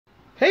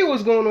Hey,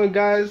 what's going on,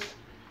 guys?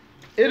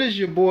 It is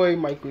your boy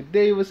Michael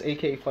Davis,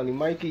 aka Funny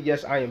Mikey.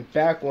 Yes, I am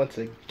back once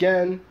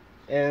again,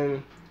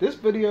 and this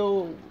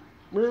video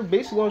we're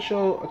basically gonna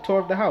show a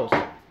tour of the house.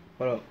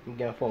 Hold up, I'm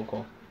getting a phone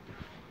call.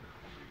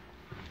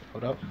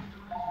 Hold up,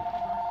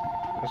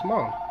 that's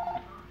Mom.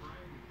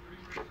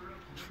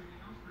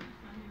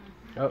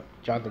 Oh,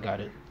 Jonathan got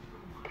it.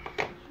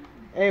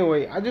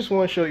 Anyway, I just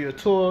want to show you a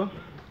tour.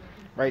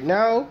 Right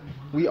now,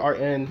 we are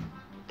in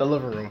the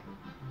living room.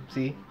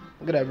 See,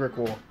 look at that brick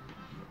wall.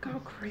 Look how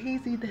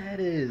crazy that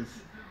is.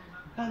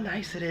 How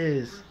nice it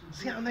is.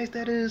 See how nice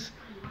that is?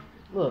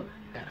 Look,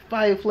 got a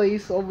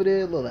fireplace over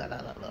there. Look, got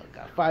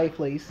a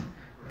fireplace,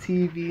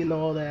 TV and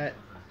all that.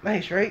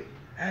 Nice, right?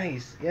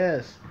 Nice,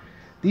 yes.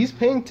 These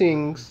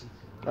paintings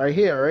right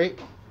here, right,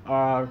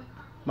 are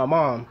my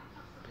mom.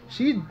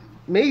 She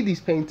made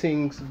these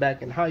paintings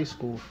back in high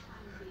school.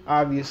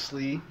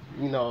 Obviously,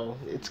 you know,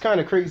 it's kind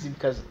of crazy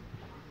because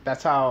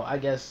that's how I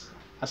guess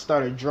I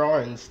started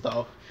drawing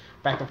stuff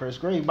back in first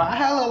grade. But I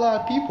had a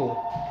lot of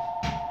people.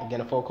 I'm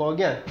getting a phone call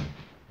again.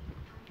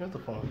 Here's the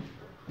phone.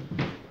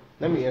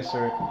 Let me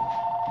answer it.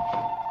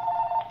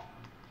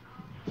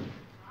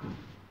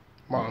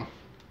 Mom.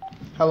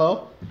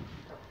 Hello?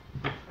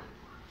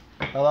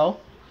 Hello?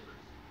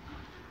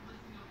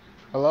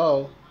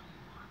 Hello?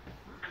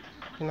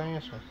 Can I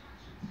answer?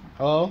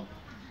 Hello?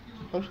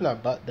 I'm just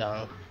not butt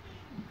down.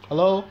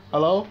 Hello?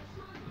 Hello?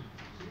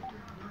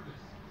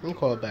 Let me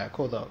call it back.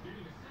 Hold up.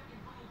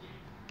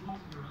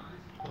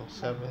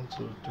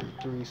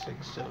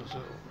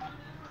 7233600.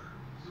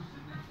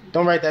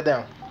 Don't write that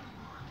down.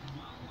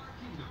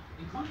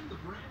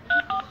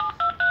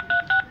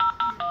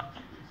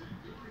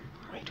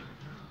 Wait.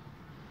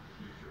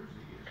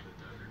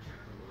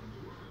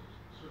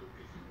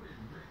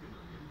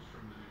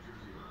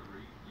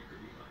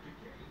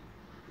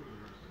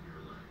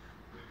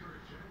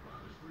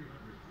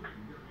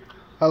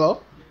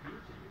 Hello?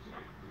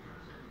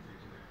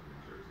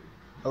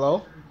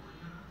 Hello?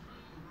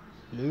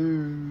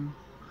 Hello?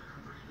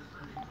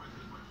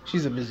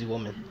 She's a busy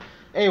woman.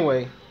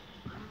 Anyway,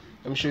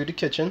 let me show you the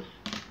kitchen.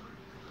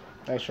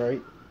 Nice,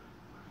 right?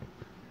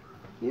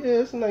 Yeah,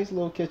 it's a nice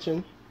little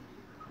kitchen.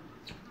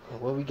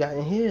 And what we got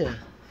in here?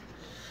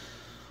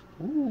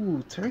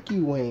 Ooh,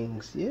 turkey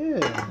wings.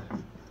 Yeah.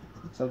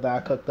 Something I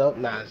cooked up.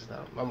 Nah, it's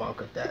not. My mom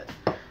cooked that.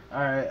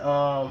 Alright,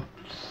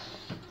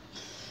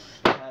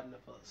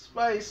 cabinet full of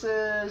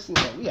spices. You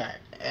know, we got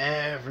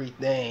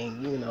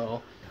everything, you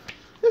know.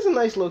 It's a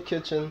nice little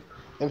kitchen.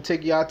 Let me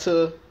take y'all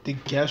to the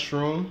guest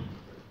room.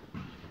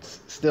 It's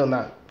still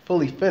not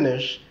fully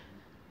finished.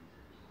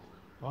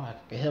 Oh, I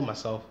can hear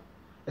myself.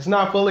 It's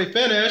not fully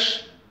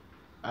finished.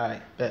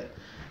 Alright, bet.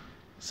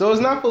 So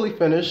it's not fully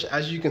finished,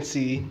 as you can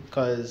see,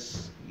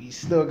 because we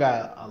still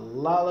got a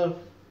lot of,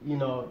 you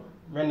know,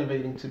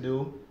 renovating to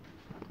do.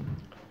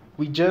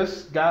 We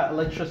just got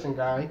electrician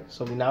guy,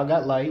 so we now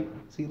got light.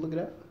 See, look at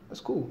that.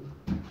 That's cool.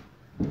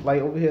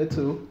 Light over here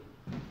too.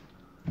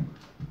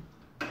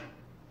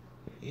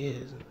 Yeah,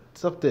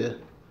 it's up there.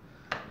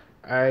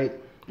 Alright,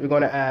 we're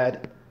gonna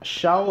add a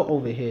shower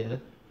over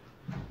here.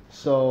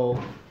 So,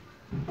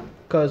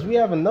 because we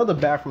have another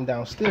bathroom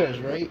downstairs,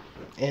 right?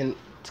 And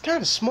it's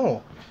kind of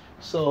small.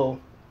 So,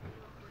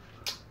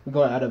 we're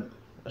going to add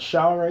a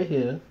shower right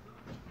here.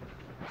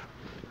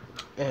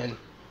 And,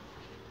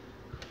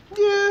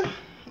 yeah,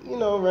 you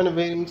know,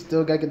 renovating.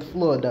 Still got to get the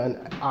floor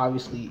done,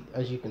 obviously,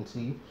 as you can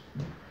see.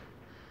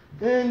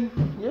 And,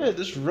 yeah,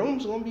 this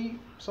room's going to be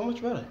so much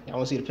better. Y'all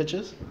want to see the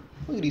pictures?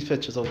 Look at these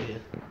pictures over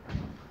here.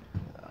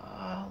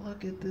 Oh,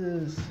 look at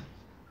this.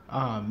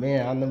 Oh,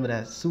 man, I remember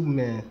that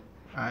Superman.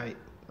 All right.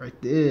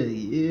 Right there,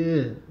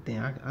 yeah.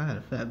 Damn, I had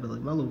a fat belly.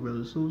 My little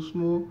brother's so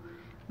small.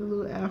 A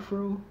little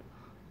afro.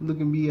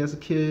 Looking at me as a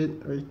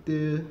kid right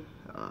there.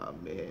 Oh,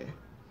 man.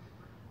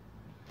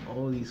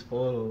 All these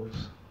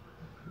photos.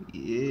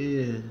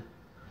 Yeah.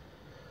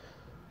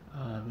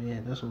 Oh,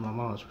 man, that's when my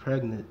mom was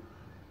pregnant.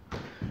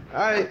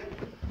 Alright.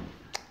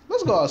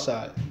 Let's go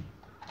outside.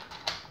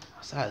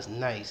 Outside is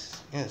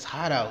nice. And it's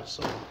hot out,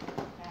 so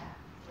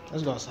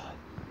let's go outside.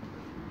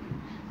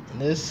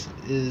 And this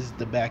is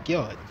the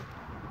backyard.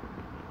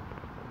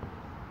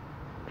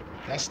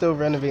 That's still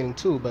renovating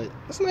too, but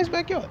it's a nice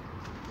backyard.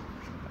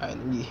 Alright,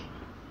 let me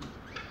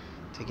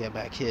take that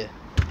back here.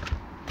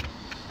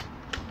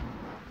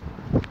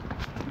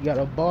 We got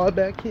a bar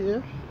back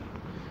here.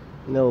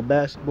 You know,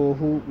 basketball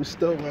hoop. We're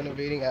still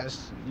renovating,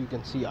 as you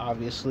can see,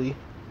 obviously.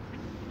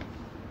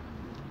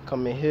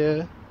 Come in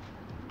here.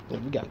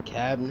 And we got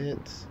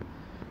cabinets.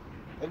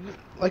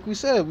 Like we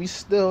said, we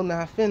still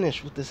not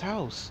finished with this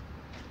house.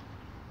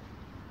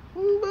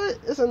 But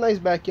it's a nice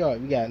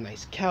backyard. We got a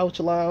nice couch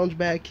lounge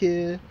back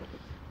here.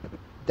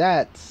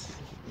 That's,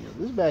 you know,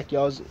 this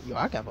backyard's, yo,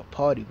 I got a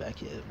party back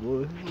here,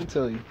 boy. Let me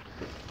tell you.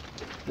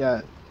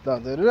 Got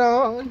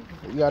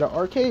you got an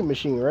arcade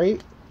machine,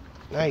 right?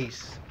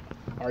 Nice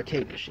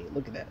arcade machine.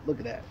 Look at that. Look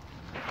at that.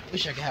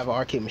 Wish I could have an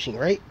arcade machine,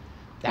 right?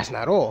 That's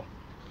not all.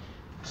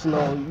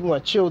 So you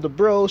want to chill with the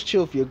bros,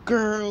 chill with your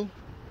girl,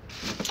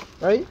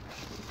 right?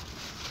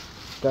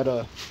 Got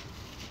a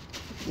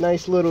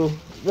Nice little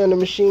vending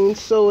machine,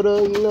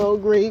 soda, you know,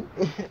 grape.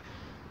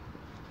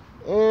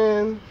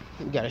 And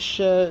we got a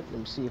shed. Let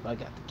me see if I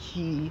got the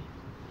key.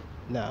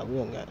 Nah, we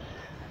don't got it.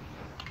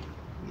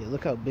 Yeah,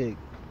 look how big.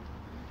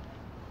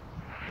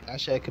 That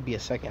shed could be a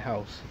second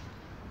house.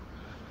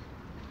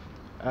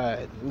 Alright,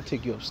 let me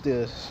take you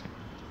upstairs.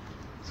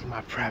 See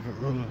my private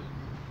room.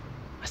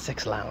 My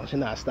sex lounge.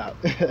 Nah, stop.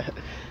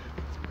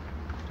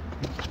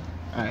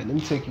 Alright, let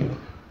me take you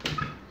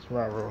to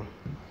my room.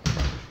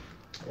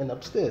 And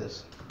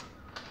upstairs.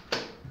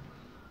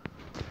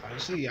 You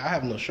see, I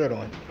have no shirt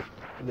on.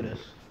 Look at this.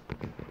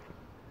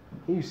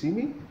 Can you see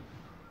me?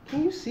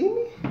 Can you see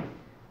me?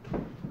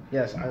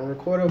 Yes, I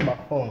recorded with my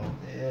phone.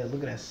 Yeah,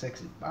 look at that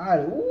sexy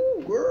body.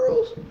 Ooh,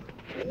 girls.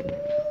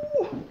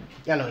 Ooh.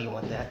 Y'all know you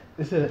want that.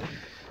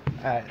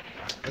 Alright,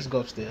 let's go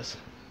upstairs.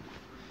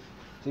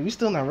 See, we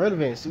still not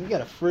renovating. See, we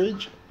got a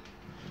fridge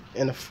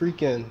and a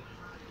freaking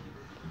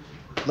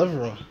living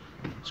room.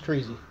 It's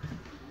crazy.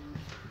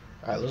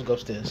 Alright, let's go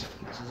upstairs.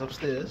 This is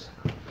upstairs.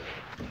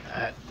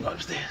 Alright, go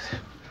upstairs.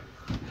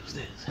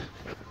 Upstairs.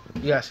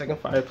 You got a second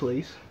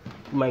fireplace.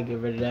 You might get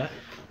rid of that.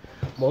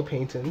 More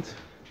paintings.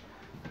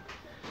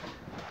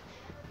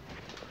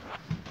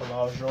 A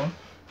large room.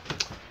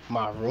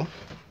 My room.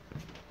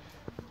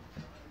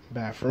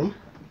 Bathroom.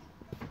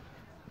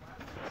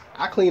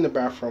 I clean the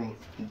bathroom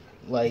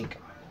like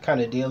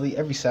kind of daily.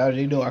 Every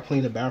Saturday though, I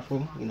clean the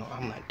bathroom. You know,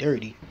 I'm not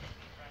dirty.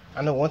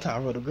 I know one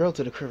time I rode a girl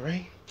to the crib,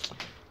 right?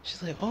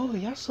 She's like, "Oh,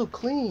 y'all so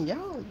clean.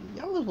 Y'all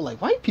live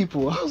like white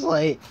people." I was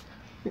like,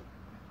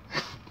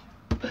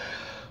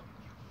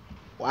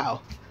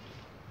 wow.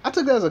 I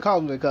took that as a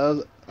compliment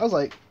because I was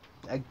like,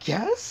 I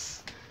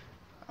guess.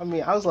 I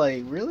mean, I was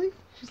like, really?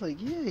 She's like,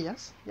 yeah,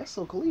 y'all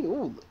so clean.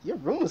 Ooh, your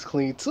room is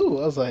clean too.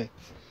 I was like,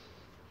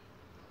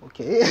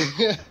 okay.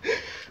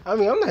 I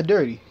mean, I'm not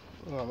dirty.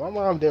 My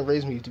mom didn't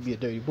raise me to be a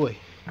dirty boy.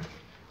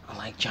 I'm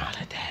like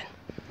Jonathan.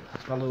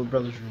 That's my little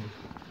brother's room.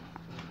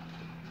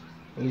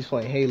 And he's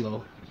playing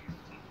Halo.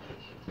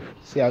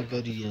 See how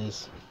good he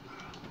is.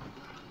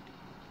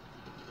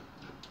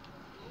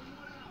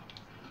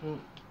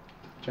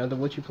 Jonathan,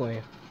 what you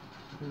playing?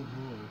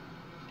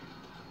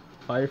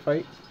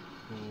 Firefight?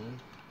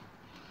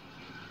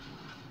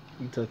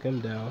 He took him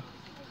down.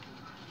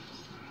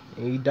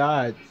 And he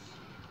died.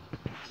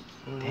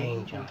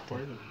 Dang,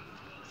 Jonathan.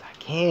 I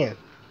can.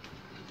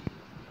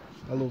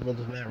 My little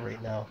brother's mad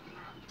right now.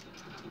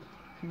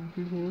 See,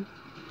 he's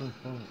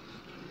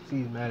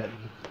mad at me.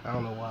 I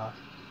don't know why.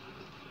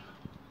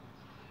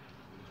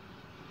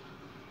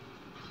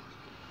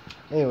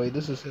 Anyway,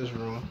 this is his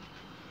room.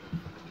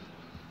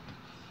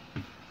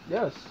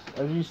 Yes,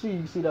 as you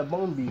see that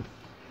bone bee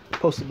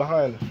posted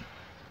behind him.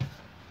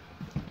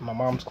 My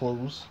mom's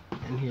clothes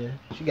in here.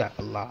 She got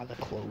a lot of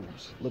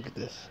clothes. Look at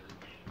this.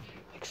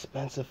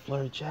 Expensive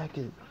flare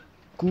jacket.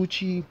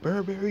 Gucci,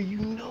 Burberry, you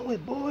know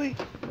it, boy.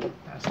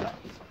 That's not.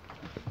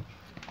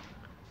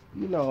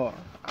 You know,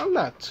 I'm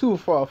not too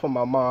far from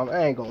my mom.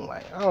 I ain't gonna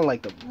lie. I don't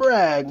like to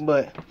brag,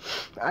 but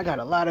I got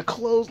a lot of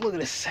clothes. Look at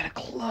this set of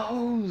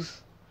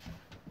clothes.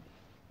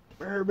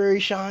 Burberry,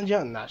 Sean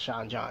John. Not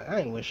Sean John. I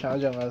ain't with Sean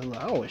John. I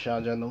don't wear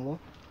Sean John no more.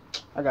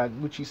 I got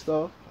Gucci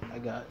stuff. I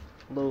got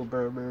little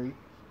Burberry.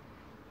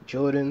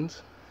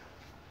 Jordans.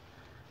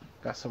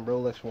 Got some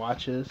Rolex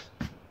watches.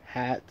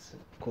 Hats.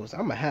 Of course,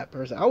 I'm a hat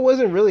person. I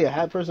wasn't really a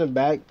hat person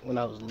back when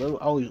I was little.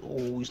 I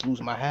always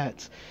lose my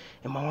hats.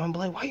 And my mom be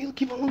like, why you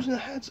keep on losing the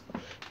hats?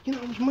 You know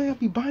how much money I'll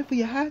be buying for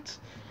your hats?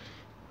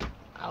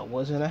 I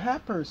wasn't a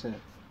hat person.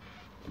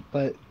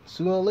 But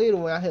sooner or later,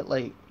 when I hit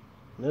like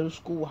middle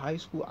school, high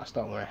school, I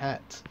started wearing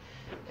hats.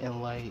 And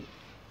like,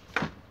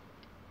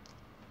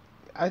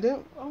 I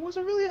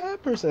wasn't really a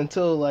hat person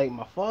until like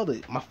my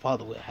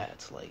father wear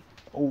hats like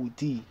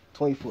OD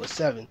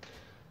 24/7.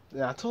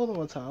 And I told him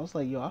one time, I was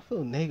like, yo, I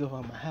feel negative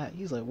on my hat.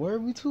 He's like, where are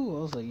we to? I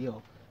was like,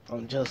 yo,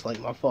 I'm just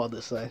like my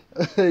father, son.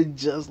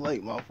 Just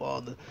like my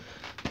father.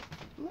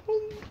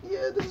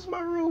 Yeah, this is my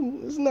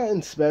room. It's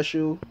nothing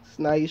special. It's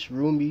nice,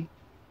 roomy.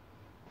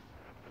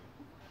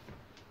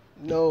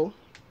 No.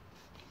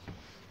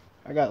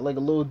 I got like a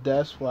little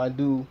desk where I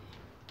do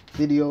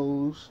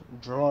videos,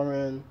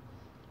 drawing,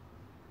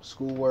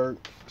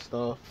 schoolwork,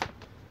 stuff.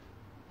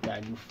 Yeah, I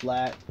do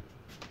flat.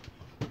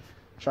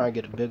 Try and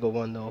get a bigger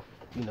one though,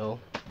 you know.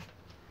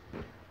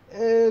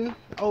 And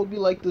I hope you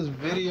like this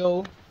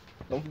video.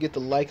 Don't forget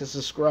to like and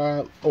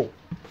subscribe. Oh,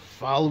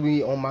 follow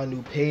me on my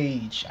new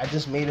page. I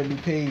just made a new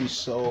page,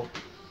 so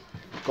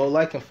go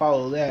like and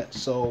follow that.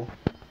 So,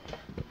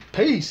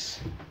 peace.